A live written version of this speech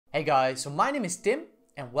Hey guys, so my name is Tim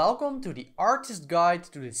and welcome to the Artist Guide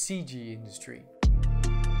to the CG industry.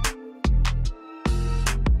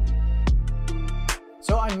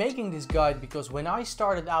 So I'm making this guide because when I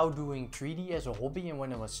started out doing 3D as a hobby and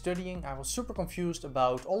when I was studying, I was super confused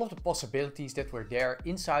about all of the possibilities that were there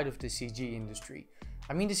inside of the CG industry.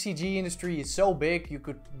 I mean, the CG industry is so big, you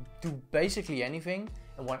could do basically anything.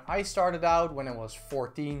 And when I started out, when I was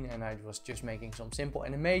 14 and I was just making some simple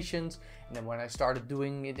animations, and then when I started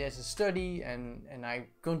doing it as a study and I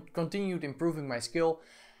continued improving my skill,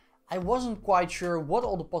 I wasn't quite sure what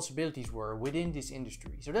all the possibilities were within this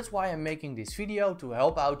industry. So that's why I'm making this video, to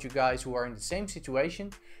help out you guys who are in the same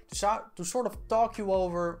situation, to sort of talk you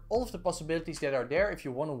over all of the possibilities that are there if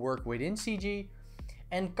you want to work within CG,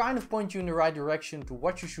 and kind of point you in the right direction to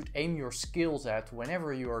what you should aim your skills at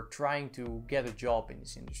whenever you are trying to get a job in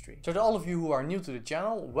this industry. So to all of you who are new to the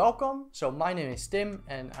channel, welcome. So my name is Tim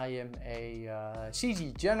and I am a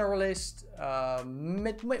CG generalist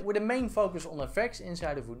with a main focus on effects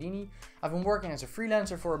inside of Houdini. I've been working as a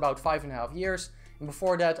freelancer for about 5.5 years. And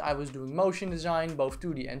before that I was doing motion design, both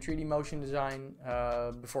 2D and 3D motion design,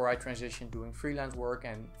 before I transitioned doing freelance work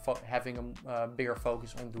and having a bigger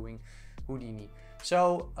focus on doing Houdini.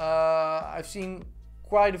 So I've seen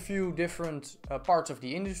quite a few different parts of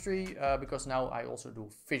the industry because now I also do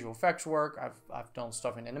visual effects work. I've done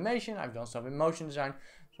stuff in animation, I've done stuff in motion design.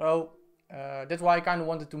 So that's why I kind of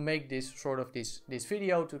wanted to make this this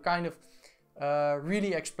video to kind of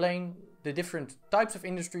really explain the different types of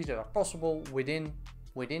industries that are possible within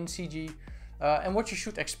CG and what you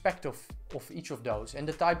should expect of each of those and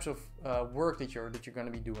the types of work that you're going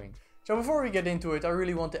to be doing. So before we get into it, I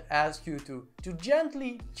really want to ask you to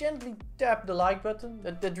gently tap the like button.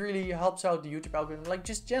 That really helps out the YouTube algorithm. Like,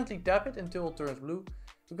 just gently tap it until it turns blue,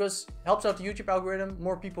 because it helps out the YouTube algorithm.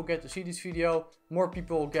 More people get to see this video, more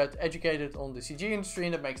people get educated on the CG industry,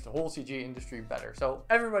 and that makes the whole CG industry better. So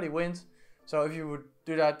everybody wins. So if you would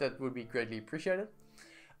do that, that would be greatly appreciated.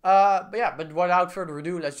 But without further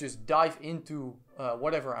ado, let's just dive into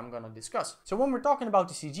whatever I'm going to discuss. So when we're talking about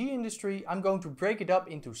the CG industry, I'm going to break it up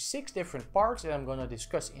into 6 different parts that I'm going to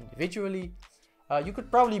discuss individually. You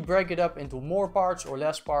could probably break it up into more parts or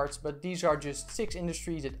less parts, but these are just 6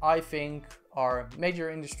 industries that I think are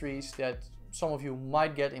major industries that some of you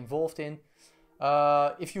might get involved in.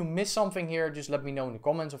 If you miss something here, just let me know in the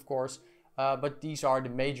comments, of course. But these are the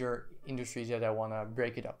major industries that I want to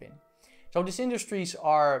break it up in. So these industries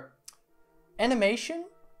are animation,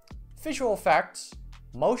 visual effects,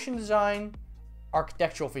 motion design,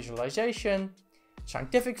 architectural visualization,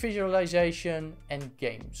 scientific visualization, and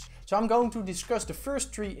games. So I'm going to discuss the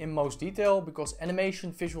first 3 in most detail because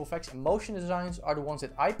animation, visual effects, and motion designs are the ones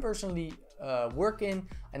that I personally work in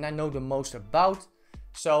and I know the most about.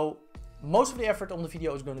 So most of the effort on the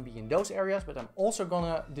video is going to be in those areas, but I'm also going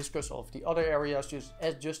to discuss all of the other areas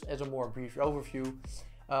just as a more brief overview.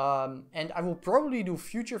 And I will probably do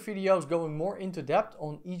future videos going more into depth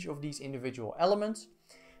on each of these individual elements.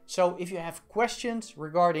 So if you have questions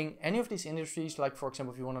regarding any of these industries, like for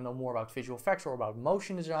example, if you want to know more about visual effects or about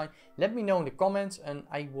motion design, let me know in the comments and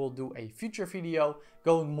I will do a future video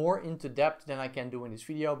going more into depth than I can do in this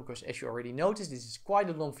video, because as you already noticed, this is quite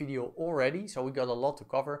a long video already, so we got a lot to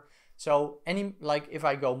cover. So if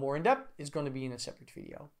I go more in depth, it's going to be in a separate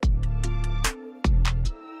video.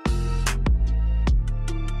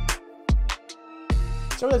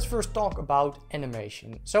 So let's first talk about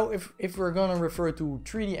animation. So if we're gonna refer to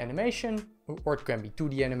 3D animation, or it can be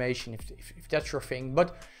 2D animation if that's your thing,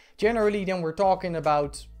 but generally then we're talking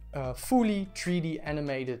about fully 3D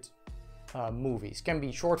animated movies. Can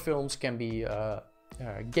be short films, can be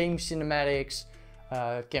game cinematics,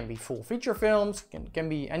 can be full feature films, can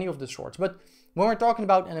be any of the sorts. But when we're talking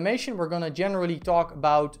about animation, we're gonna generally talk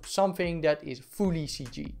about something that is fully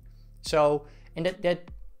CG. So, and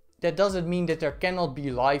that doesn't mean that there cannot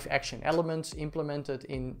be live action elements implemented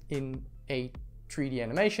in a 3D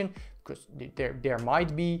animation, because there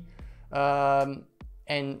might be, and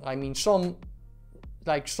I mean some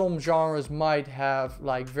genres might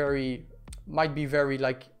be very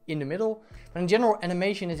like in the middle. But in general,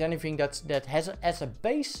 animation is anything that has as a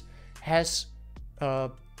base has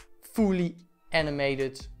fully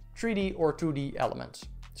animated 3D or 2D elements.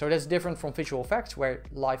 So that's different from visual effects, where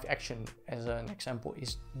live action, as an example,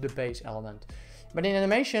 is the base element. But in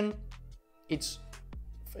animation, it's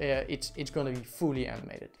going to be fully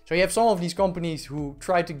animated. So you have some of these companies who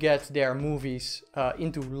try to get their movies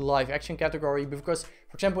into live action category, because,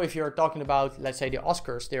 for example, if you're talking about, let's say, the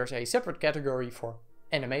Oscars, there's a separate category for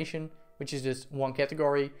animation, which is just one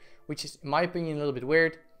category, which is, in my opinion, a little bit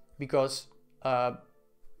weird, because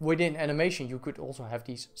within animation you could also have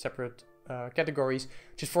these separate categories,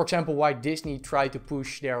 which is, for example, why Disney tried to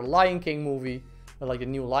push their Lion King movie, like the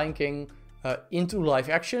new Lion King, into live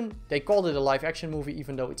action. They called it a live action movie,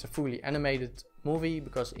 even though it's a fully animated movie,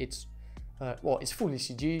 because it's well, it's fully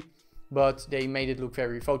CG, but they made it look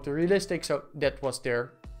very photorealistic. So that was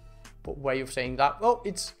their way of saying that, well,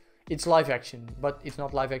 it's live action, but it's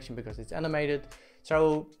not live action because it's animated.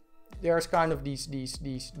 So there's kind of these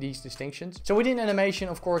distinctions. So within animation,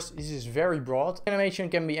 of course, this is very broad. Animation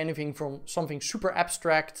can be anything from something super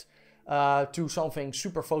abstract to something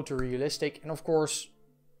super photorealistic. And of course,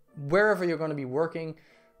 wherever you're going to be working,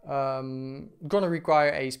 going to require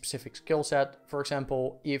a specific skill set. For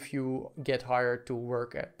example, if you get hired to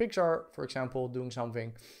work at Pixar, for example, doing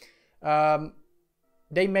something,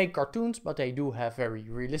 they make cartoons, but they do have very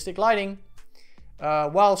realistic lighting.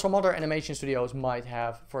 While some other animation studios might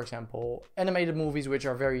have, for example, animated movies which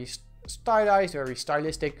are very stylized, very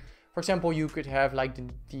stylistic. For example, you could have like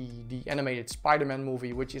the animated Spider-Man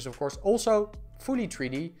movie, which is of course also fully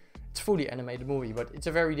 3D. It's a fully animated movie, but it's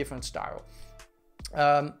a very different style.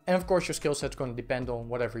 And of course your skill set's going to depend on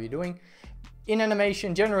whatever you're doing. In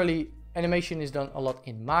animation, generally, animation is done a lot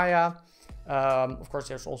in Maya. Of course,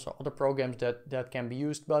 there's also other programs that can be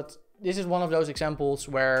used, but this is one of those examples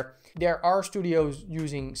where there are studios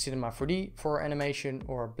using Cinema 4D for animation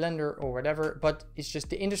or Blender or whatever, but it's just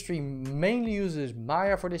the industry mainly uses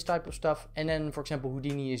Maya for this type of stuff. And then, for example,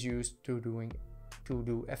 Houdini is used to do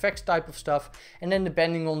effects type of stuff. And then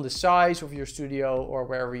depending on the size of your studio or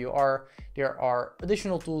wherever you are, there are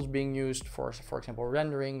additional tools being used for example,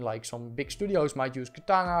 rendering. Like some big studios might use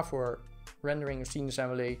Katana for rendering or scene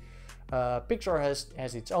assembly. Pixar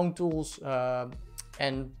has its own tools,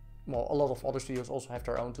 and well, a lot of other studios also have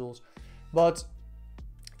their own tools, but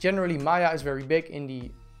generally Maya is very big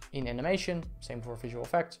in animation, same for visual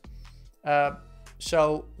effects.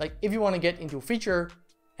 So like if you want to get into feature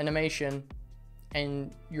animation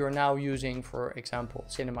and you're now using, for example,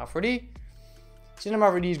 Cinema 4D.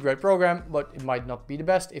 Cinema 4D is a great program, but it might not be the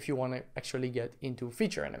best if you want to actually get into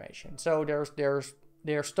feature animation. So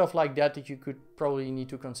there's stuff like that you could probably need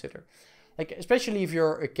to consider. Like especially if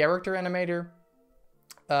you're a character animator.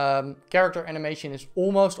 Character animation is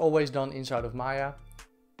almost always done inside of Maya.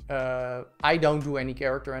 I don't do any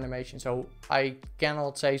character animation, so I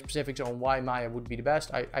cannot say specifics on why Maya would be the best.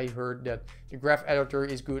 I heard that the graph editor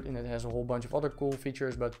is good and it has a whole bunch of other cool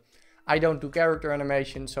features, but I don't do character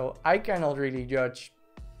animation, so I cannot really judge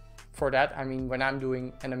for that. I mean, when I'm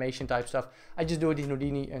doing animation type stuff, I just do it in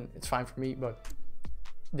Houdini and it's fine for me, but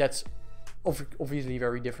that's obviously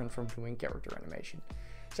very different from doing character animation.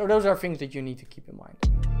 So those are things that you need to keep in mind.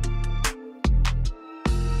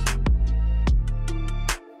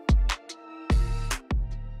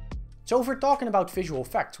 So if we're talking about visual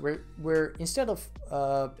effects, we're instead of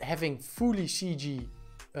having fully CG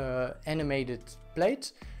animated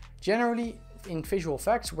plates, generally in visual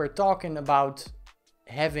effects, we're talking about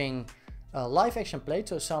having a live action plate,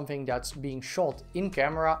 so something that's being shot in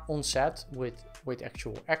camera on set with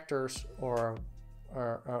actual actors or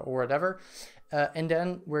whatever. And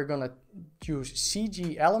then we're gonna use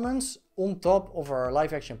CG elements on top of our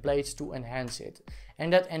live action plates to enhance it.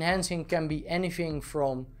 And that enhancing can be anything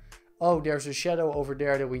from, oh, there's a shadow over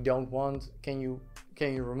there that we don't want. Can you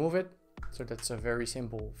remove it? So that's a very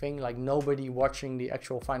simple thing. Like nobody watching the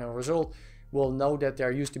actual final result will know that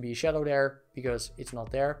there used to be a shadow there because it's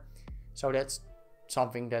not there. So that's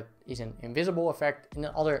something that is an invisible effect. And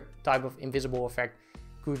another type of invisible effect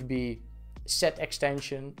could be set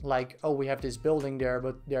extension, like, oh, we have this building there,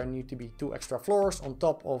 but there need to be 2 extra floors on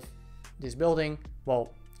top of this building.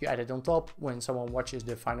 Well, you add it on top when someone watches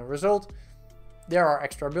the final result. There are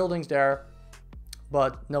extra buildings there,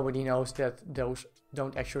 but nobody knows that those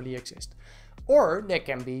don't actually exist. Or they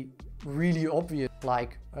can be really obvious,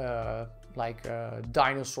 like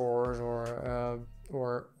dinosaurs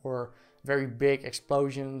or very big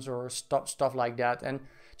explosions or stuff like that. And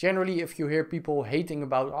generally, if you hear people hating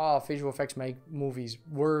about, oh, visual effects make movies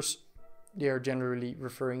worse, they're generally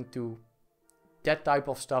referring to that type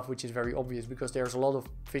of stuff, which is very obvious, because there's a lot of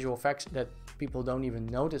visual effects that people don't even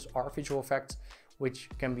notice are visual effects, which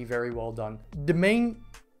can be very well done. The main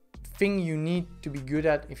thing you need to be good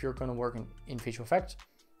at if you're going to work in visual effects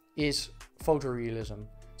is photorealism.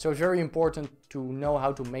 So it's very important to know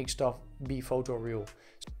how to make stuff be photoreal.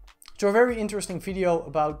 So a very interesting video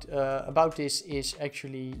about this is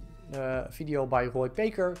actually a video by Roy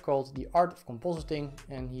Baker called The Art of Compositing,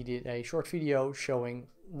 and he did a short video showing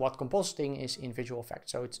what compositing is in visual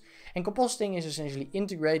effects. And compositing is essentially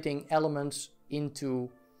integrating elements into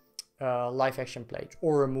live action plates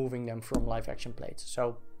or removing them from live action plates.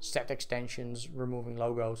 So set extensions, removing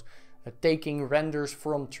logos, taking renders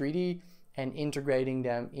from 3D and integrating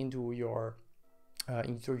them into your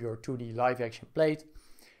 2D live action plate.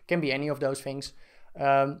 Can be any of those things,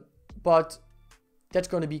 but that's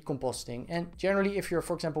going to be compositing. And generally, if you're,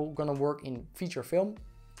 for example, going to work in feature film,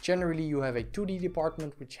 generally you have a 2D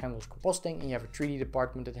department which handles compositing, and you have a 3D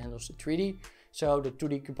department that handles the 3D. So the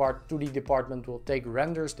 2D department will take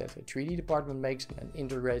renders that the 3D department makes and then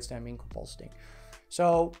integrates them in compositing.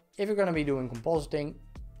 So if you're going to be doing compositing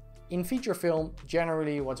in feature film,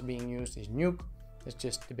 generally what's being used is Nuke. It's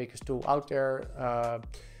just the biggest tool out there.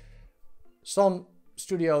 Some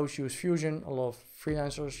studios use Fusion, a lot of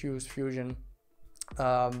freelancers use Fusion.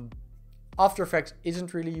 After Effects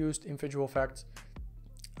isn't really used in visual effects.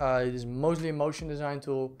 It is mostly a motion design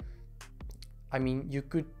tool. I mean,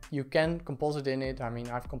 you can composite in it. I mean,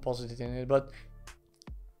 I've composited in it, but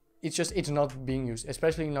it's not being used,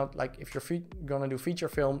 especially not like if you're gonna do feature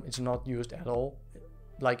film, it's not used at all.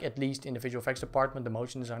 Like at least in the visual effects department, the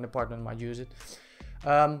motion design department might use it.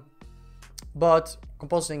 But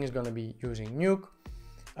compositing is gonna be using Nuke.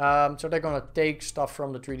 So they're gonna take stuff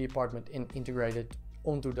from the 3D department and integrate it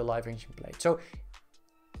onto the live action plate. So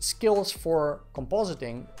skills for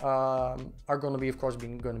compositing are going to be, of course,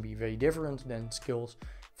 going to be very different than skills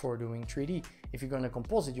for doing 3D. If you're going to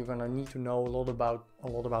composite, you're going to need to know a lot about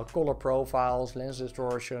color profiles, lens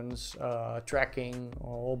distortions, tracking, a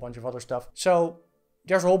whole bunch of other stuff. So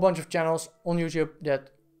there's a whole bunch of channels on YouTube that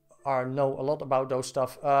know a lot about those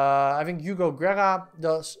stuff. I think Hugo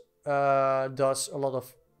does a lot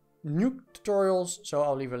of Nuke tutorials, so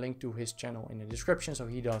I'll leave a link to his channel in the description. So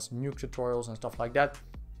he does Nuke tutorials and stuff like that.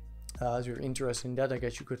 If you're interested in that, I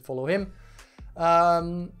guess you could follow him.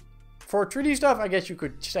 For 3D stuff, I guess you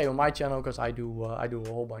could stay on my channel, because I do a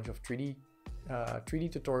whole bunch of 3D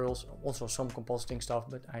tutorials, also some compositing stuff,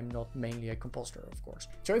 but I'm not mainly a compositor, of course.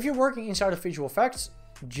 So if you're working inside of visual effects,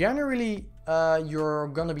 generally you're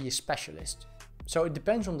gonna be a specialist. So it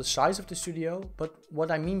depends on the size of the studio, but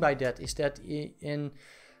what I mean by that is that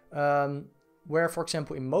where, for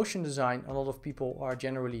example, in motion design, a lot of people are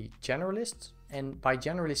generally generalists. And by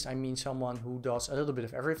generalist, I mean someone who does a little bit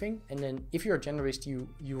of everything. And then if you're a generalist, you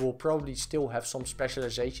will probably still have some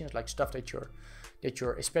specializations, like stuff that you're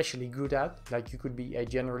especially good at. Like you could be a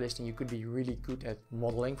generalist and you could be really good at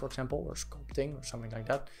modeling, for example, or sculpting or something like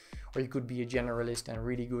that. Or you could be a generalist and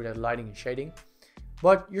really good at lighting and shading.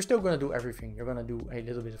 But you're still going to do everything. You're going to do a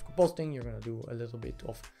little bit of compositing. You're going to do a little bit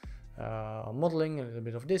of modeling, a little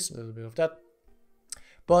bit of this, a little bit of that.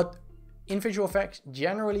 But in visual effects,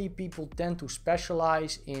 generally people tend to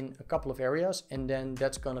specialize in a couple of areas, and then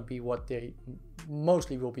that's going to be what they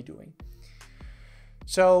mostly will be doing.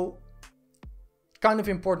 So kind of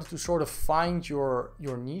important to sort of find your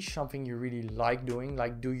niche, something you really like doing.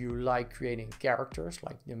 Like, do you like creating characters?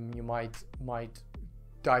 Like you might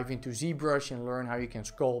dive into ZBrush and learn how you can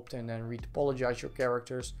sculpt and then retopologize your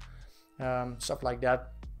characters, stuff like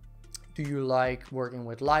that. Do you like working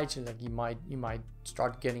with lights? And like you might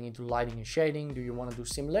start getting into lighting and shading. Do you want to do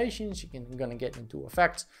simulations? You're gonna get into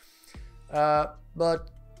effects,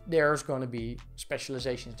 but there's gonna be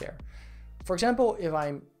specializations there. For example, if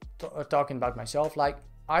I'm talking about myself, like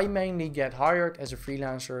I mainly get hired as a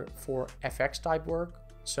freelancer for FX type work,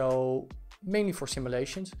 so mainly for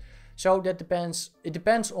simulations. So that depends. It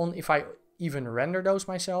depends on if I even render those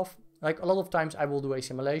myself. Like a lot of times I will do a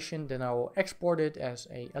simulation, then I will export it as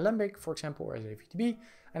a Alembic, for example, or as a VTB,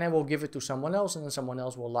 and I will give it to someone else, and then someone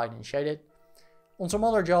else will light and shade it. On some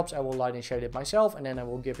other jobs, I will light and shade it myself, and then I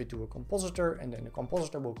will give it to a compositor, and then the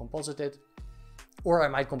compositor will composite it, or I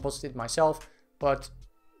might composite it myself, but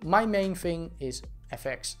my main thing is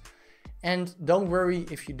FX. And don't worry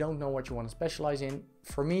if you don't know what you want to specialize in.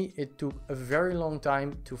 For me, it took a very long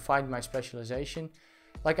time to find my specialization.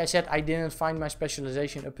 Like I said, I didn't find my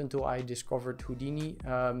specialization up until I discovered Houdini.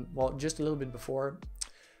 Well, just a little bit before.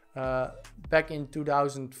 Back in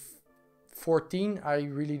 2014, I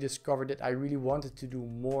really discovered that I really wanted to do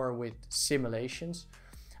more with simulations.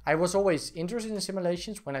 I was always interested in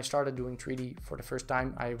simulations. When I started doing 3D for the first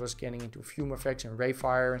time, I was getting into fume effects and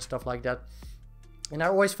rayfire and stuff like that. And I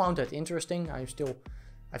always found that interesting. I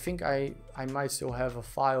think I might still have a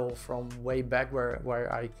file from way back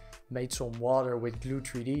where I made some water with Glue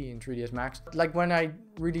 3D in 3ds Max. Like when I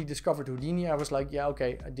really discovered Houdini, I was like, yeah,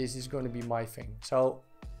 okay, this is going to be my thing. So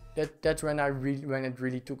that's when when it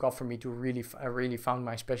really took off for me to I really found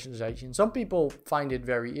my specialization. Some people find it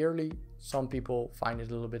very early, some people find it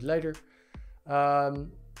a little bit later. I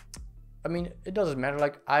mean, it doesn't matter.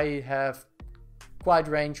 Like I have quite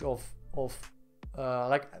range of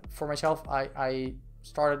like for myself, I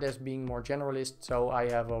started as being more generalist, so I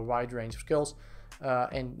have a wide range of skills.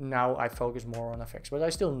 And now I focus more on effects, but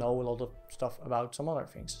I still know a lot of stuff about some other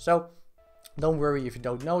things. So Don't worry if you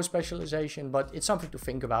don't know specialization, but it's something to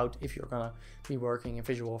think about if you're gonna be working in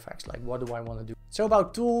visual effects, like what do I want to do. So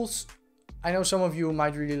about tools, I know some of you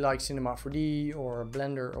might really like Cinema 4D or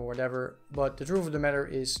Blender or whatever, but the truth of the matter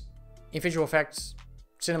is in visual effects,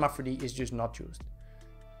 Cinema 4D is just not used.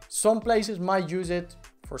 Some places might use it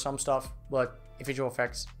for some stuff, but in visual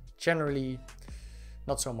effects, generally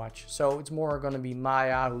not so much. So it's more gonna be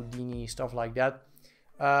Maya, Houdini, stuff like that.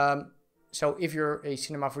 So if you're a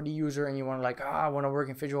Cinema 4D user and you want to I want to work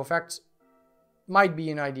in visual effects, might be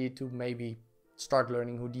an idea to maybe start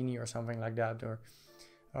learning Houdini or something like that. Or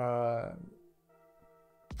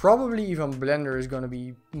probably even Blender is going to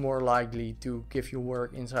be more likely to give you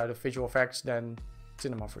work inside of visual effects than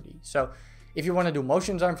Cinema 4D. So if you want to do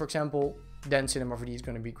motion design, for example, then Cinema 4D is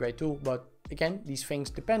going to be a great tool. But again, these things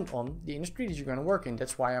depend on the industry that you're going to work in.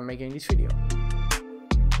 That's why I'm making this video.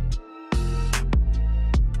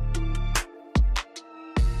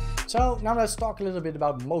 So now let's talk a little bit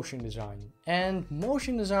about motion design. And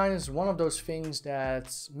motion design is one of those things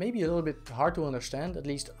that's maybe a little bit hard to understand. At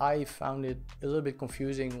least I found it a little bit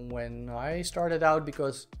confusing when I started out,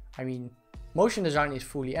 because I mean, motion design is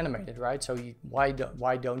fully animated, right? So why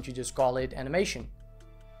don't you just call it animation?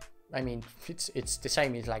 I mean, it's the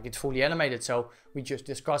same. It's like it's fully animated. So we just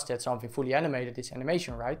discussed that something fully animated is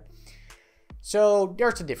animation, right? So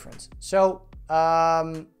there's a difference. So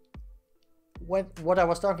what I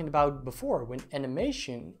was talking about before, when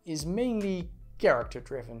animation is mainly character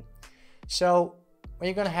driven. So when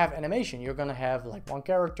you're gonna have animation, you're gonna have like one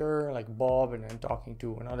character like Bob, and then talking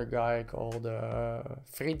to another guy called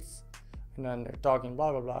Fritz, and then they're talking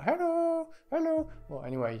blah blah blah, hello, hello. Well,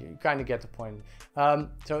 anyway, you kind of get the point.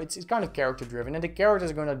 So it's kind of character driven, and the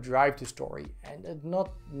characters are gonna drive the story, and it's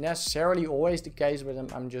not necessarily always the case, but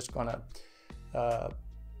I'm just gonna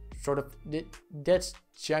sort of, that's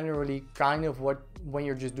generally kind of what, when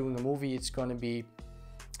you're just doing a movie, it's going to be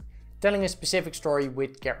telling a specific story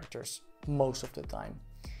with characters most of the time.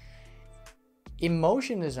 In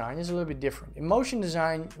motion design is a little bit different. In motion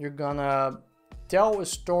design, you're gonna tell a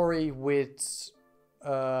story with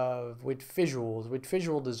visuals, with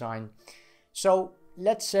visual design. So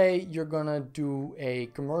let's say you're gonna do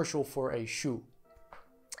a commercial for a shoe,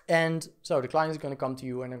 and so the client is gonna come to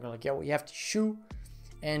you and they're gonna like, yeah, well, you have the shoe,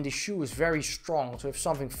 and the shoe is very strong, so if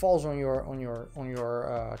something falls on your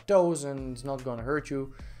toes, and it's not going to hurt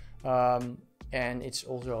you, and it's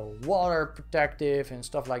also water protective and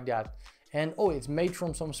stuff like that, and oh, it's made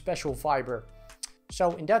from some special fiber.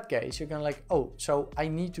 So in that case, you're gonna like, oh, so I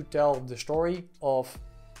need to tell the story of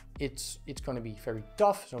it's going to be very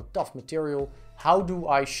tough, so tough material. How do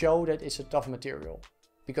I show that it's a tough material?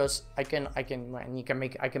 Because I can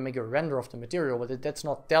make a render of the material, but that's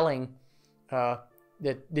not telling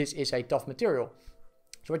that this is a tough material.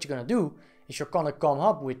 So what you're gonna do is you're gonna come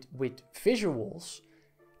up with visuals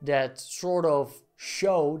that sort of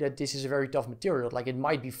show that this is a very tough material. Like it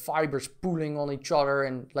might be fibers pulling on each other,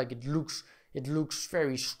 and like it looks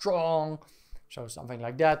very strong. So something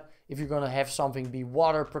like that. If you're gonna have something be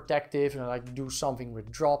water protective, and like do something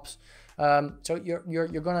with drops. So you're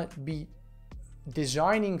gonna be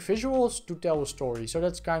designing visuals to tell a story. So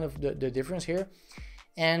that's kind of the difference here.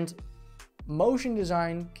 And motion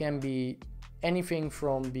design can be anything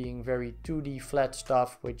from being very 2D flat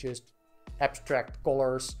stuff with just abstract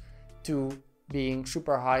colors, to being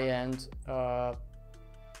super high-end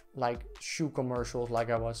like shoe commercials, like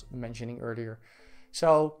I was mentioning earlier.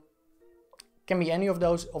 So can be any of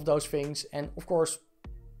those things, and of course,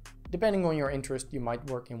 depending on your interest, you might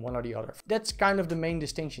work in one or the other. That's kind of the main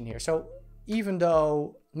distinction here. So even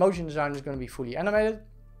though motion design is going to be fully animated,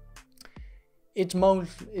 it's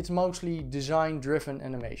mostly design-driven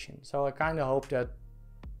animation. So I kind of hope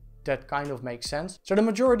that kind of makes sense. So the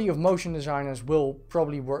majority of motion designers will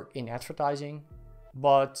probably work in advertising,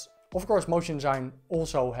 but of course motion design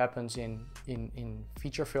also happens in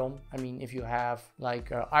feature film. I mean, if you have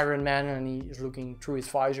like Iron Man and he is looking through his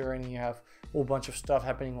visor and you have a whole bunch of stuff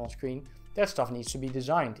happening on screen, that stuff needs to be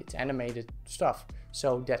designed. It's animated stuff.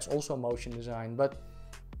 So that's also motion design. But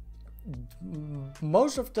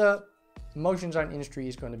most of the motion design industry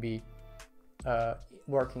is going to be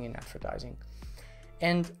working in advertising.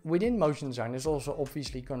 And within motion design, there's also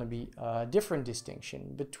obviously going to be a different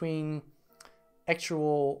distinction between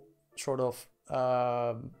actual sort of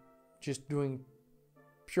just doing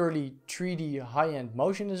purely 3D high-end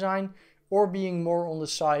motion design, or being more on the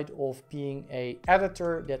side of being a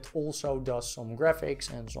editor that also does some graphics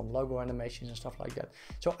and some logo animations and stuff like that.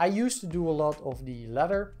 So I used to do a lot of the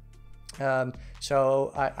latter.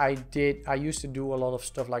 So I used to do a lot of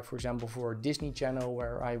stuff, like for example for Disney Channel,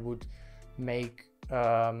 where I would make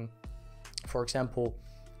for example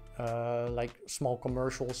like small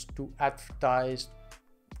commercials to advertise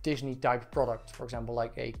Disney type products, for example,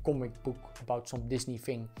 like a comic book about some Disney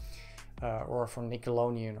thing, or from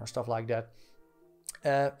Nickelodeon or stuff like that.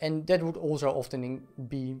 And that would also often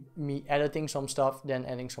be me editing some stuff, then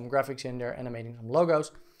adding some graphics in there, animating some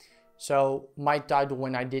logos. So my title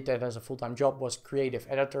when I did that as a full-time job was creative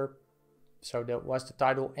editor. So that was the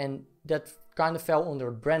title, and that kind of fell under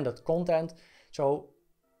branded content. So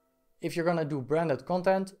if you're gonna do branded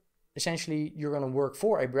content, essentially you're gonna work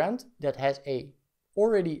for a brand that has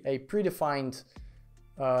already a predefined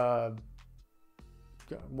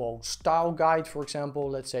style guide. For example,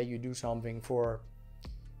 let's say you do something for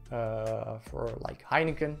like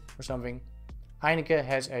Heineken or something. Heineken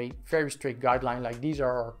has a very strict guideline, like these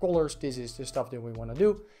are our colors, this is the stuff that we want to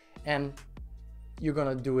do, and you're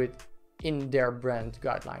gonna do it in their brand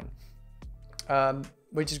guideline,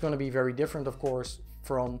 which is going to be very different, of course,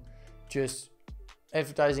 from just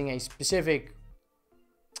advertising a specific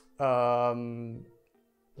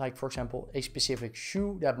like for example a specific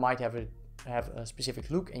shoe that might have a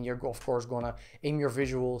specific look, and you're of course gonna aim your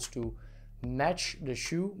visuals to match the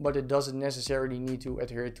shoe, but it doesn't necessarily need to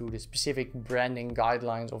adhere to the specific branding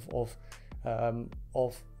guidelines of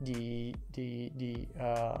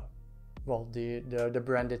the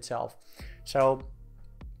brand itself. So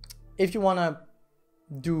if you want to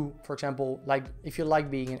do, for example, like if you like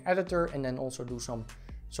being an editor and then also do some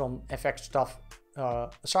effect stuff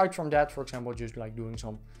aside from that, for example, just like doing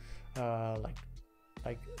some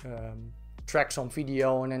track some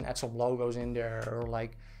video and then add some logos in there, or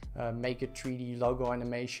like make a 3D logo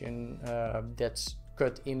animation that's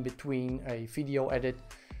cut in between a video edit,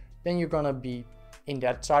 then you're gonna be in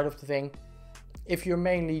that side of the thing. If you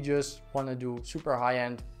mainly just want to do super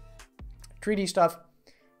high-end 3D stuff,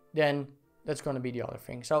 then that's going to be the other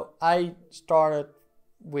thing. So I started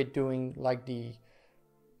with doing like the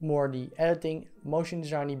editing, motion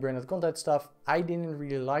design, branded content stuff. I didn't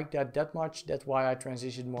really like that much. That's why I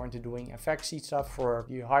transitioned more into doing effectsy stuff for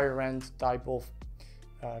the higher end type of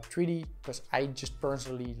 3D, because I just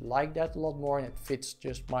personally like that a lot more and it fits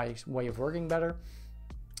just my way of working better.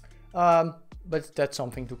 But that's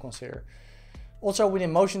something to consider. Also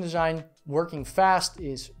within motion design, working fast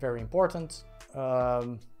is very important,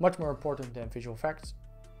 much more important than visual effects.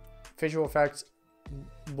 Visual effects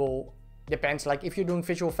will depends, like if you're doing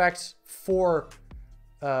visual effects for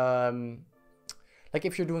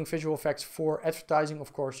advertising,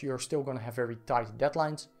 of course you're still going to have very tight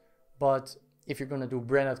deadlines. But if you're going to do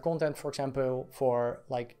branded content, for example, for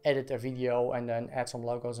like edit a video and then add some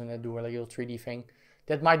logos and then do a little 3D thing,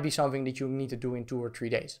 that might be something that you need to do in 2 or 3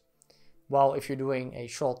 days. Well, if you're doing a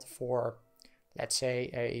shot for, let's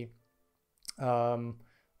say,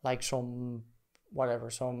 like some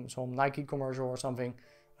Nike commercial or something,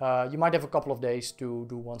 you might have a couple of days to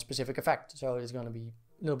do one specific effect. So it's going to be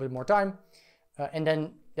a little bit more time, and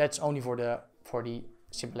then that's only for the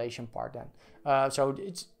simulation part. Then, so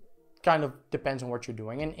it's kind of depends on what you're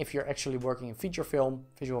doing. And if you're actually working in feature film,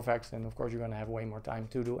 visual effects, then of course you're going to have way more time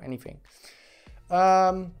to do anything.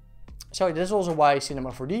 So that's also why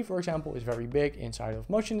Cinema 4D, for example, is very big inside of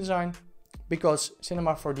motion design, because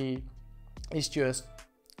Cinema 4D is just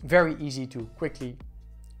very easy to quickly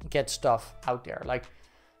get stuff out there. Like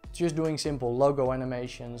just doing simple logo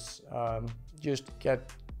animations, just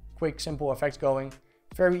get quick, simple effects going.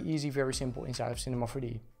 Very easy, very simple inside of Cinema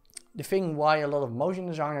 4D. The thing why a lot of motion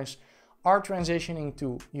designers are transitioning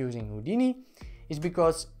to using Houdini is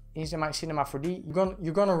because in Cinema 4D,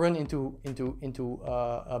 you're gonna run into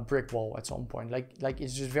a brick wall at some point. Like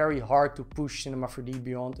it's just very hard to push Cinema 4D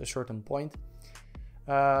beyond a certain point.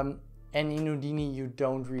 And in Houdini, you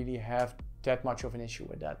don't really have that much of an issue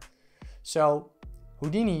with that. So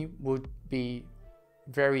Houdini would be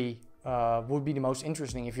the most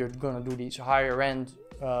interesting if you're gonna do these higher end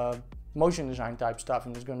motion design type stuff,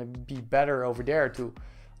 and it's gonna be better over there to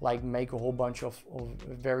like make a whole bunch of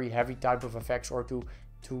very heavy type of effects, or to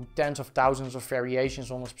tens of thousands of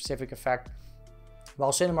variations on a specific effect.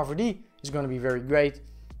 While Cinema 4D is going to be very great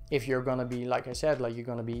if you're going to be, like I said, like you're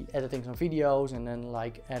going to be editing some videos and then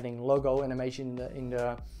like adding logo animation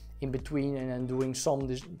in between, and then doing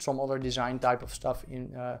some other design type of stuff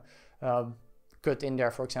in cut in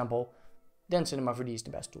there, for example. Then Cinema 4D is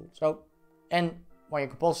the best tool. So, and when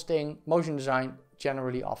you're compositing, motion design,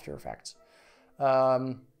 generally After Effects,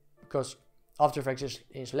 because After Effects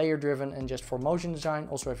is layer driven, and just for motion design.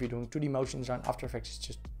 Also, if you're doing 2D motion design, After Effects is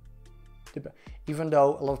just even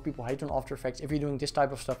though a lot of people hate on After Effects, if you're doing this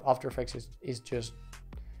type of stuff, After Effects is just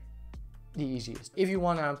the easiest. If you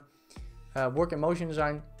want to work in motion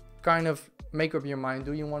design, kind of make up your mind.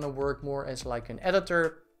 Do you want to work more as like an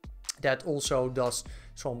editor, that also does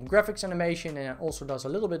some graphics animation and also does a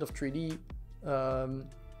little bit of 3D,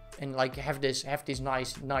 and like have this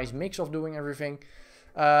nice mix of doing everything.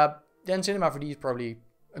 Then Cinema 4D is probably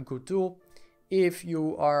a good tool. If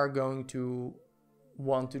you are going to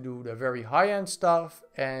want to do the very high-end stuff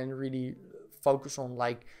and really focus on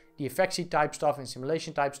like the effectsy type stuff and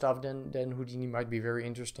simulation type stuff, then Houdini might be very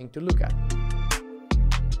interesting to look at.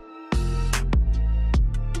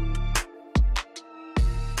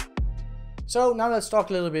 So now let's talk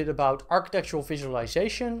a little bit about architectural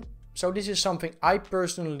visualization. So this is something I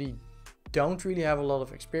personally don't really have a lot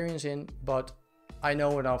of experience in, but I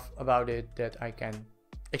know enough about it that I can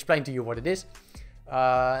explain to you what it is.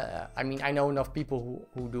 I mean, I know enough people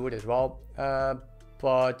who do it as well,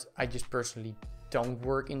 but I just personally don't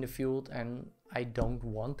work in the field and I don't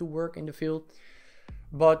want to work in the field.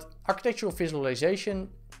 But architectural visualization,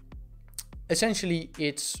 essentially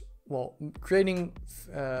it's, well, creating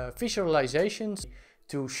visualizations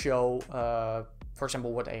to show, for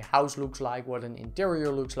example, what a house looks like, what an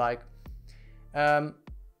interior looks like.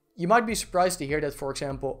 You might be surprised to hear that, for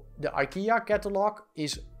example, the IKEA catalog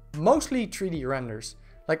is mostly 3D renders.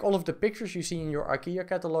 Like all of the pictures you see in your IKEA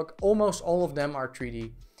catalog, almost all of them are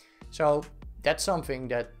 3D. So that's something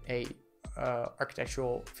that a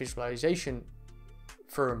architectural visualization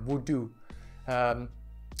firm would do.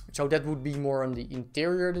 So that would be more on the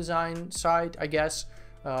interior design side, I guess,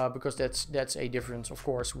 because that's a difference, of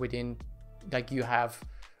course, within, like, you have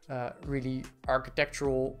really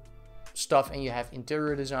architectural stuff and you have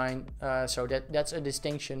interior design. So that's a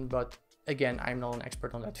distinction, but again, I'm not an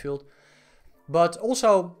expert on that field. But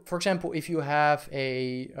also, for example, if you have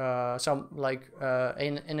an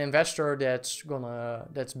investor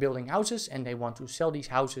that's building houses and they want to sell these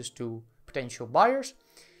houses to potential buyers,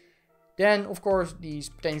 then of course these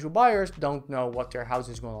potential buyers don't know what their house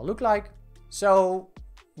is going to look like. So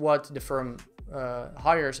what the firm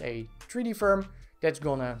hires a 3D firm that's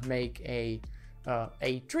gonna make a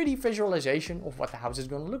 3D visualization of what the house is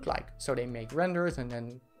going to look like. So they make renders,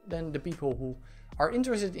 and then the people who are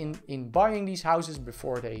interested in buying these houses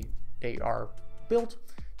before they are built,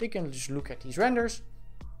 they can just look at these renders.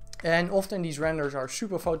 And often these renders are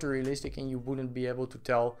super photorealistic and you wouldn't be able to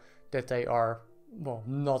tell that they are, well,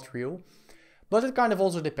 not real. But it kind of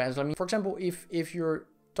also depends. I mean, for example, if you're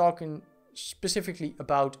talking specifically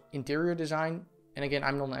about interior design, and again,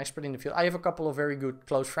 I'm not an expert in the field. I have a couple of very good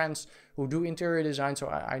close friends who do interior design, so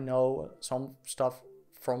I know some stuff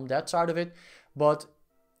from that side of it. But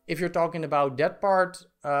if you're talking about that part,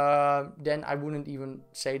 then I wouldn't even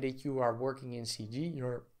say that you are working in CG.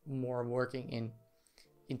 You're more working in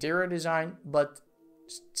interior design, but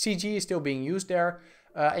CG is still being used there.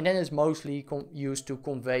 And then it's mostly used to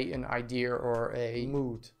convey an idea or a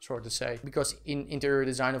mood, sort of say. Because in interior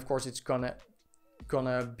design, of course, it's gonna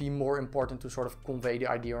be more important to sort of convey the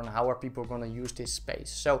idea on how are people gonna use this space.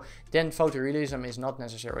 So then photorealism is not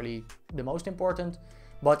necessarily the most important,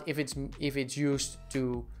 but if it's used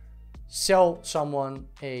to sell someone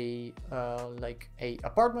like a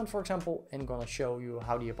apartment, for example, and gonna show you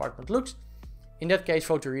how the apartment looks, in that case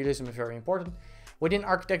photorealism is very important. Within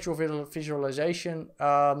architectural visualization,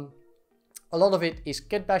 a lot of it is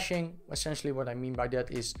kit bashing. Essentially what I mean by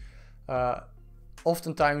that is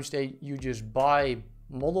oftentimes you just buy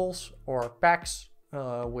models or packs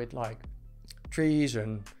with like trees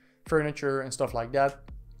and furniture and stuff like that,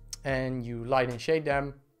 and you light and shade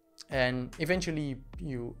them, and eventually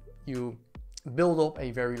you build up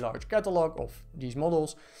a very large catalog of these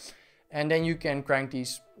models, and then you can crank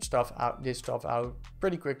this stuff out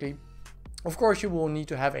pretty quickly. Of course, you will need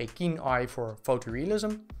to have a keen eye for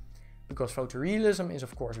photorealism, because photorealism is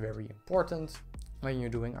of course very important when you're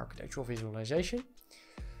doing architectural visualization.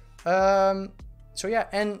 So yeah,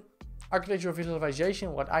 and architectural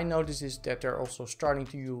visualization, what I noticed is that they're also starting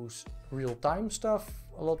to use real-time stuff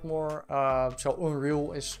a lot more. So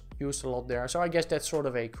Unreal is used a lot there. So I guess that's sort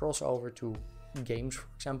of a crossover to games, for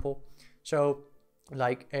example. So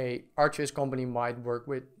like a artist company might work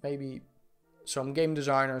with maybe some game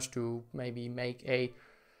designers to maybe make a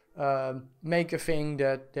thing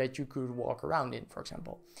that you could walk around in, for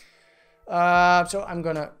example. So I'm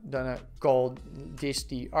gonna call this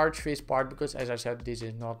the ArchViz part, because as I said, this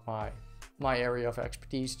is not my area of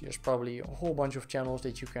expertise. There's probably a whole bunch of channels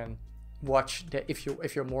that you can watch that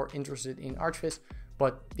if you're more interested in ArchViz,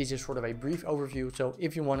 but this is sort of a brief overview. So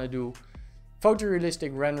if you want to do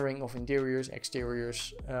photorealistic rendering of interiors,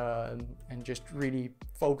 exteriors, and just really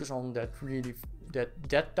focus on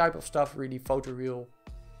that type of stuff, really photoreal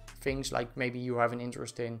things, like maybe you have an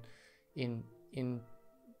interest in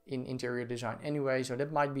interior design anyway, so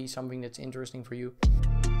that might be something that's interesting for you.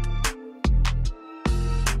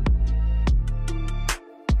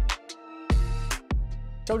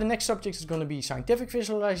 So the next subject is going to be scientific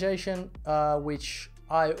visualization, which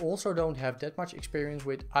I also don't have that much experience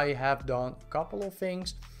with. I have done a couple of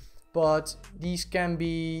things, but these can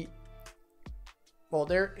be, well,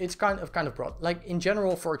 it's kind of broad. Like in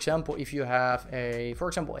general, for example, if you have a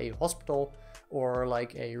hospital or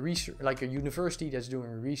like a research, like a university that's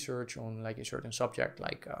doing research on like a certain subject,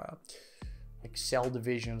 like cell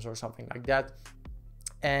divisions or something like that,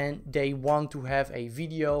 and they want to have a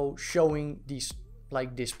video showing this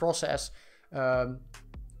process,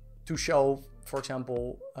 to show, for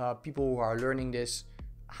example, people who are learning this,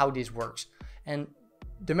 how this works. And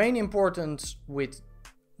the main importance with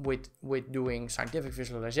doing scientific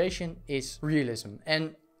visualization is realism.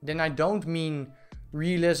 And then I don't mean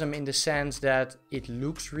realism in the sense that it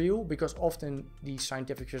looks real, because often these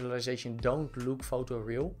scientific visualization don't look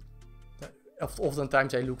photoreal.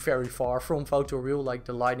 Oftentimes they look very far from photoreal, like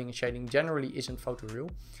the lighting and shading generally isn't photoreal.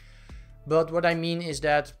 But what I mean is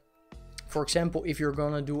that, for example, if you're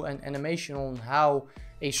gonna do an animation on how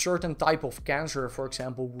a certain type of cancer, for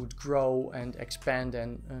example, would grow and expand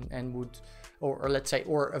and would, or let's say,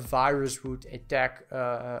 or a virus would attack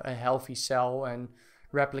a healthy cell and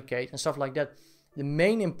replicate and stuff like that, the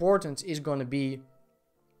main importance is gonna be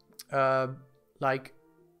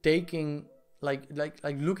taking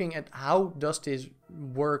looking at how does this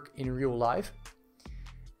work in real life,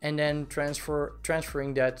 and then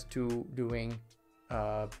transferring that to doing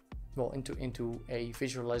into a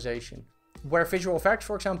visualization, where visual effects,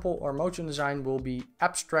 for example, or motion design will be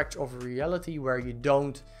abstracts of reality, where you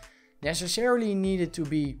don't necessarily need it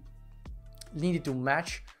to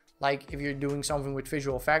match. Like if you're doing something with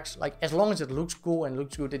visual effects, like as long as it looks cool and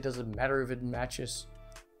looks good, it doesn't matter if it matches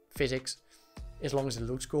physics, as long as it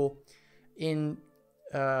looks cool.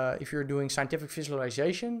 If you're doing scientific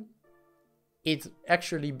visualization, it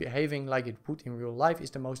actually behaving like it would in real life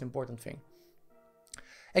is the most important thing.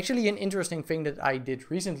 Actually, an interesting thing that I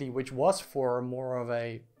did recently, which was for more of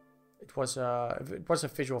a, it was a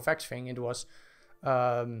visual effects thing. It was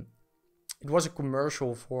a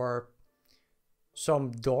commercial for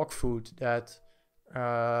some dog food that,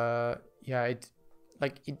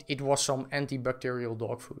 it was some antibacterial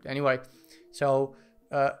dog food. Anyway, so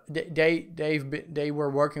they were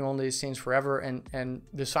working on this since forever, and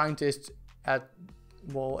the scientists at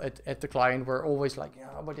the client were always like,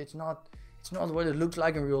 yeah, but it's not what it looks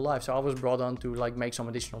like in real life. So I was brought on to like make some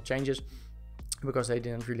additional changes, because they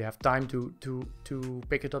didn't really have time to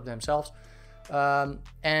pick it up themselves. You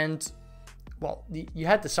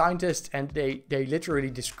had the scientists, and they literally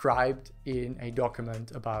described in a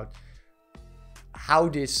document about how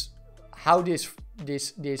this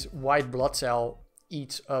white blood cell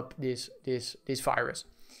eats up this virus.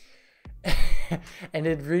 And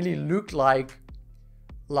it really looked like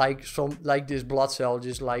this blood cell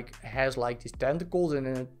just like has like these tentacles, and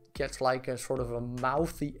then it gets like a sort of a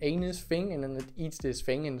mouthy anus thing, and then it eats this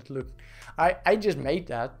thing, and it looked, I just made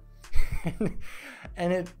that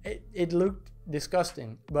and it looked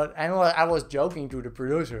disgusting. But I was joking to the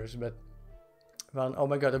producers, but well, oh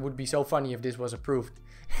my god, it would be so funny if this was approved.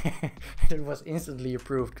 It was instantly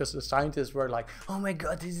approved, because the scientists were like, oh my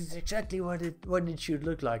god, this is exactly what it should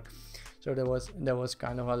look like. So that was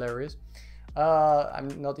kind of hilarious.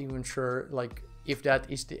 I'm not even sure like if that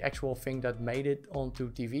is the actual thing that made it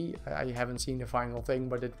onto TV. I haven't seen the final thing,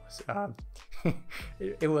 but it was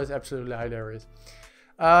it was absolutely hilarious.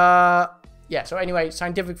 So anyway,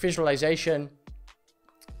 scientific visualization,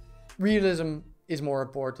 realism is more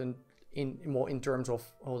important in terms of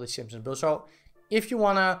all the Simpsons builds. So if you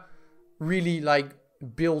wanna really like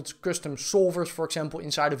build custom solvers, for example,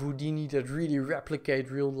 inside of Houdini that really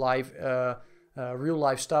replicate real life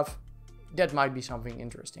stuff, that might be something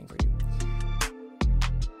interesting for you.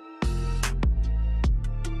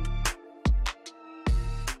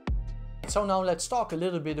 So now let's talk a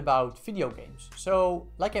little bit about video games. So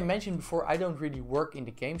like I mentioned before, I don't really work in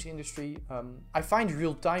the games industry. I find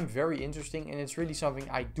real time very interesting, and it's really something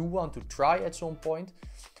I do want to try at some point.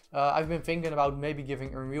 I've been thinking about maybe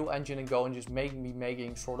giving Unreal Engine a go and just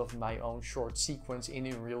making sort of my own short sequence in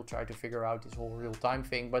Unreal, try to figure out this whole real time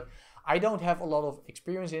thing. But I don't have a lot of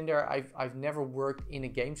experience in there. I've never worked in a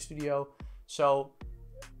game studio, so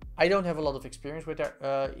I don't have a lot of experience with that,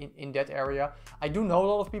 in that area. I do know a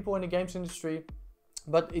lot of people in the games industry,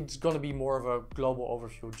 but it's going to be more of a global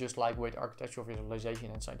overview, just like with architectural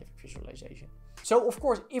visualization and scientific visualization. So of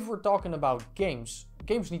course, if we're talking about games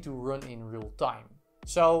need to run in real time.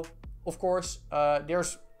 So of course,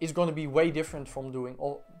 it's going to be way different from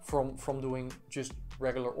doing just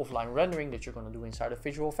regular offline rendering that you're going to do inside of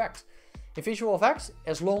visual effects. In visual effects,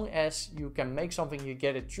 as long as you can make something, you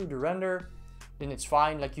get it through the render, then it's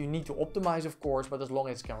fine. Like you need to optimize, of course, but as long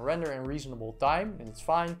as it can render in reasonable time, then it's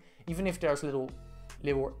fine. Even if there's little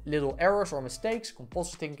errors or mistakes,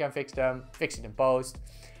 compositing can fix them, fix it in post.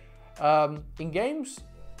 In games,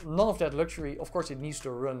 none of that luxury. Of course, it needs to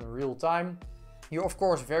run in real time. You're of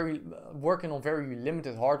course working on very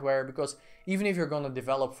limited hardware, because even if you're gonna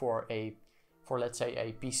develop for let's say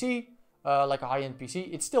a PC, like a high-end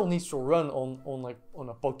PC, it still needs to run on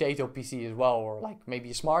a potato PC as well, or like maybe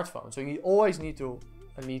a smartphone. So you always need to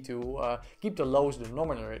keep the lowest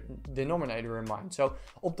denominator in mind. So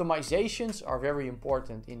optimizations are very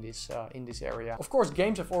important in this area. Of course,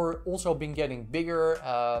 games have also been getting bigger,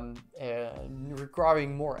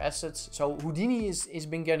 requiring more assets. So Houdini is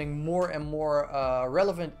been getting more and more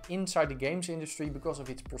relevant inside the games industry because of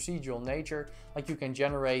its procedural nature. Like you can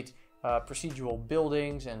generate procedural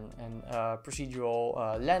buildings and procedural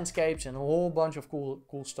landscapes and a whole bunch of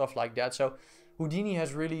cool stuff like that. So Houdini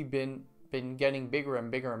has really been getting bigger and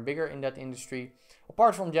bigger and bigger in that industry.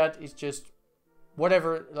 Apart from that, it's just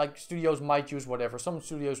whatever, like studios might use whatever. Some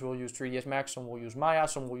studios will use 3ds Max, some will use Maya,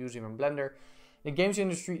 some will use even Blender. The games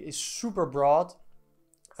industry is super broad.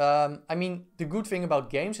 I mean, the good thing about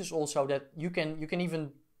games is also that you can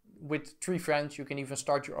even, with 3 friends, you can even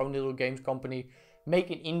start your own little games company, make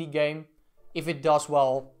an indie game. If it does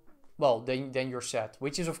well, then you're set.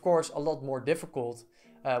 Which is of course a lot more difficult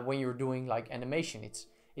when you're doing like animation.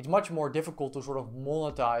 It's much more difficult to sort of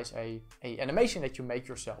monetize a animation that you make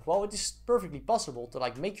yourself. Well, it is perfectly possible to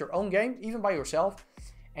like make your own game, even by yourself,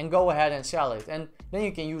 and go ahead and sell it. And then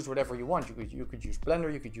you can use whatever you want. You could use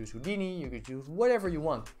Blender, you could use Houdini, you could use whatever you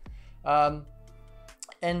want.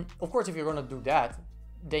 And of course, if you're gonna do that,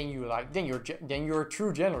 then you're a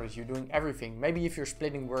true generalist. You're doing everything. Maybe if you're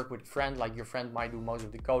splitting work with a friend, like your friend might do most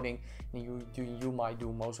of the coding, and you might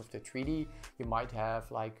do most of the 3D. You might have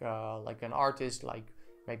like an artist, like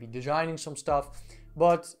maybe designing some stuff.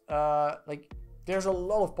 But like there's a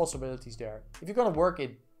lot of possibilities there. If you're gonna work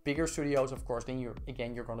at bigger studios, of course, then you're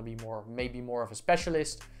gonna be maybe more of a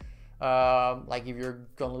specialist. Like if you're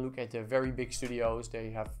gonna look at the very big studios,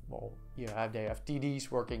 they have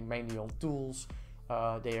TDs working mainly on tools.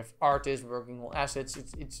 They have artists working on assets.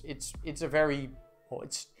 It's a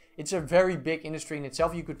very big industry in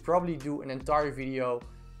itself. You could probably do an entire video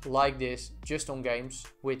like this just on games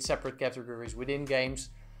with separate categories within games.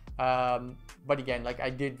 But again, like I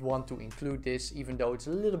did want to include this, even though it's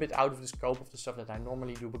a little bit out of the scope of the stuff that I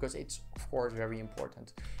normally do, because it's of course very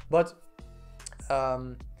important. But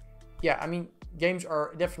yeah, I mean, games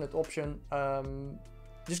are a definite option.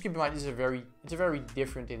 Just keep in mind, it's a very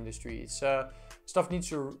different industry. It's stuff needs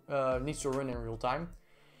to run in real time.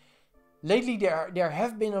 Lately, there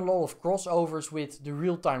have been a lot of crossovers with the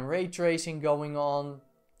real-time ray tracing going on.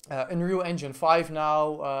 Unreal Engine 5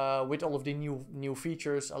 now, with all of the new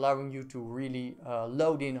features, allowing you to really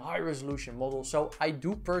load in high-resolution models. So I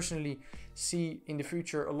do personally see in the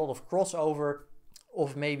future a lot of crossover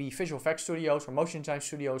of maybe visual effects studios or motion design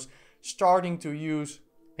studios starting to use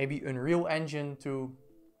maybe Unreal Engine to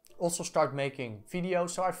also start making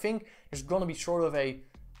videos. So I think there's gonna be sort of a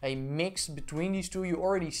mix between these two. You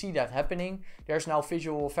already see that happening. There's now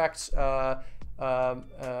visual effects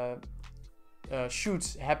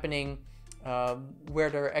shoots happening where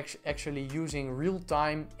they're actually using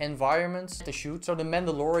real-time environments to shoot. So the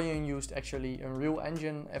Mandalorian used actually Unreal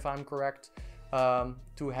Engine, if I'm correct,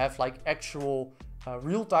 to have like actual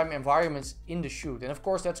real-time environments in the shoot. And of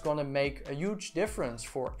course that's going to make a huge difference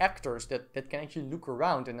for actors that can actually look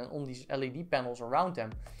around and then on these LED panels around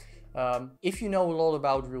them. If you know a lot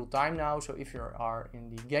about real-time now, so if you are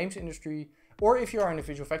in the games industry or if you are in the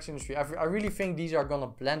visual effects industry, I really think these are going to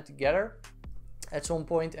blend together at some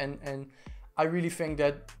point, and I really think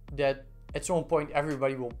that at some point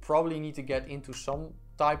everybody will probably need to get into some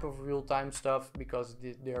type of real-time stuff, because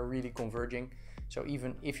they're really converging. So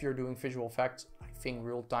even if you're doing visual effects, I think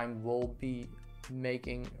real-time will be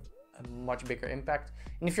making a much bigger impact.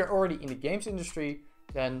 And if you're already in the games industry,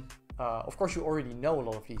 then of course you already know a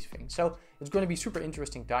lot of these things. So it's going to be super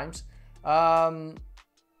interesting times.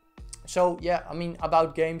 So yeah, I mean,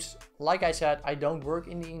 about games, like I said, I don't work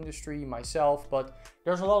in the industry myself, but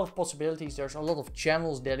there's a lot of possibilities. There's a lot of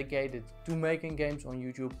channels dedicated to making games on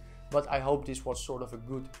YouTube. But I hope this was sort of a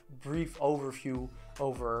good brief overview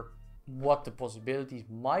over what the possibilities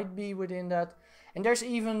might be within that. And there's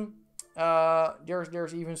even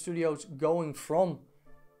there's even studios going from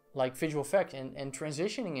like visual effects and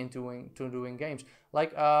transitioning into doing games.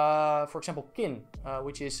 Like for example, Kin,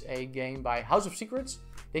 which is a game by House of Secrets.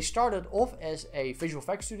 They started off as a visual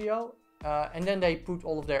effects studio, and then they put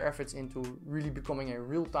all of their efforts into really becoming a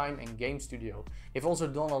real-time and game studio. They've also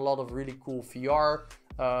done a lot of really cool VR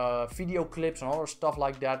video clips and other stuff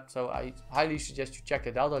like that. So I highly suggest you check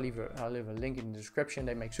it out. I'll leave a link in the description.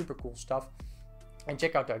 They make super cool stuff. And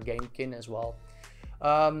check out their game kin as well.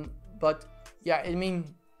 But yeah, I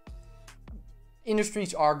mean,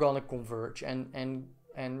 industries are gonna converge, and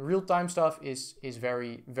real-time stuff is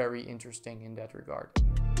very, very interesting in that regard.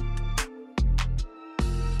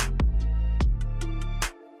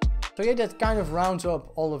 So yeah, that kind of rounds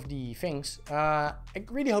up all of the things. I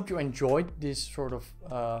really hope you enjoyed this sort of,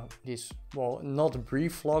 well, not a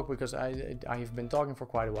brief vlog, because I have been talking for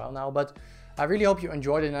quite a while now, but I really hope you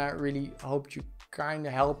enjoyed it, and I really hope you kind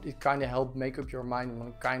of helped make up your mind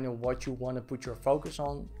on kind of what you want to put your focus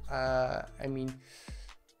on. I mean,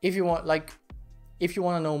 if you want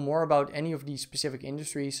to know more about any of these specific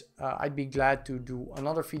industries, I'd be glad to do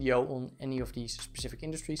another video on any of these specific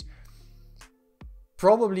industries.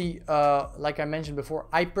 Probably, like I mentioned before,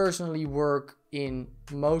 I personally work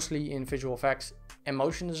mostly in visual effects and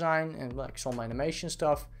motion design and like some animation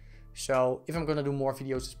stuff. So if I'm going to do more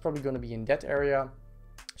videos, it's probably going to be in that area.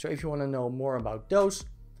 So if you want to know more about those,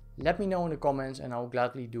 let me know in the comments, and I'll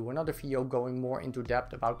gladly do another video going more into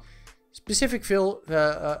depth about specific skills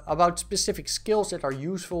that are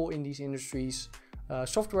useful in these industries,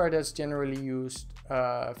 software that's generally used,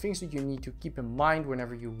 things that you need to keep in mind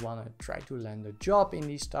whenever you want to try to land a job in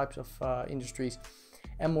these types of industries,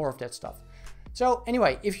 and more of that stuff. So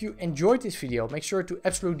anyway, if you enjoyed this video, make sure to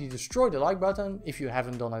absolutely destroy the like button if you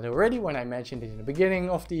haven't done it already when I mentioned it in the beginning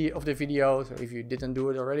of the video. So if you didn't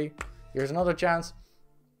do it already, here's another chance.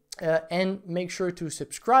 And make sure to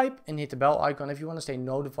subscribe and hit the bell icon if you want to stay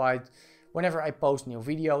notified whenever I post new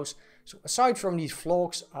videos. So aside from these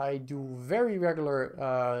vlogs, I do very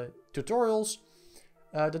regular tutorials.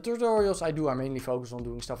 The tutorials I do are mainly focused on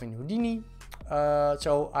doing stuff in Houdini.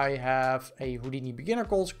 So I have a Houdini beginner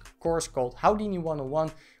course called Houdini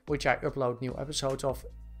 101, which I upload new episodes of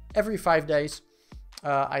every 5 days.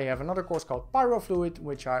 I have another course called Pyrofluid,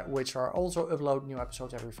 which are also upload new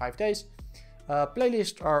episodes every 5 days.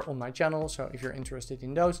 Playlists are on my channel, so if you're interested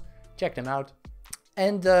in those, check them out.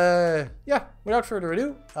 And yeah, without further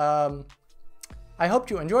ado, I hope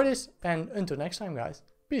you enjoy this, and until next time, guys,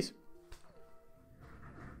 peace.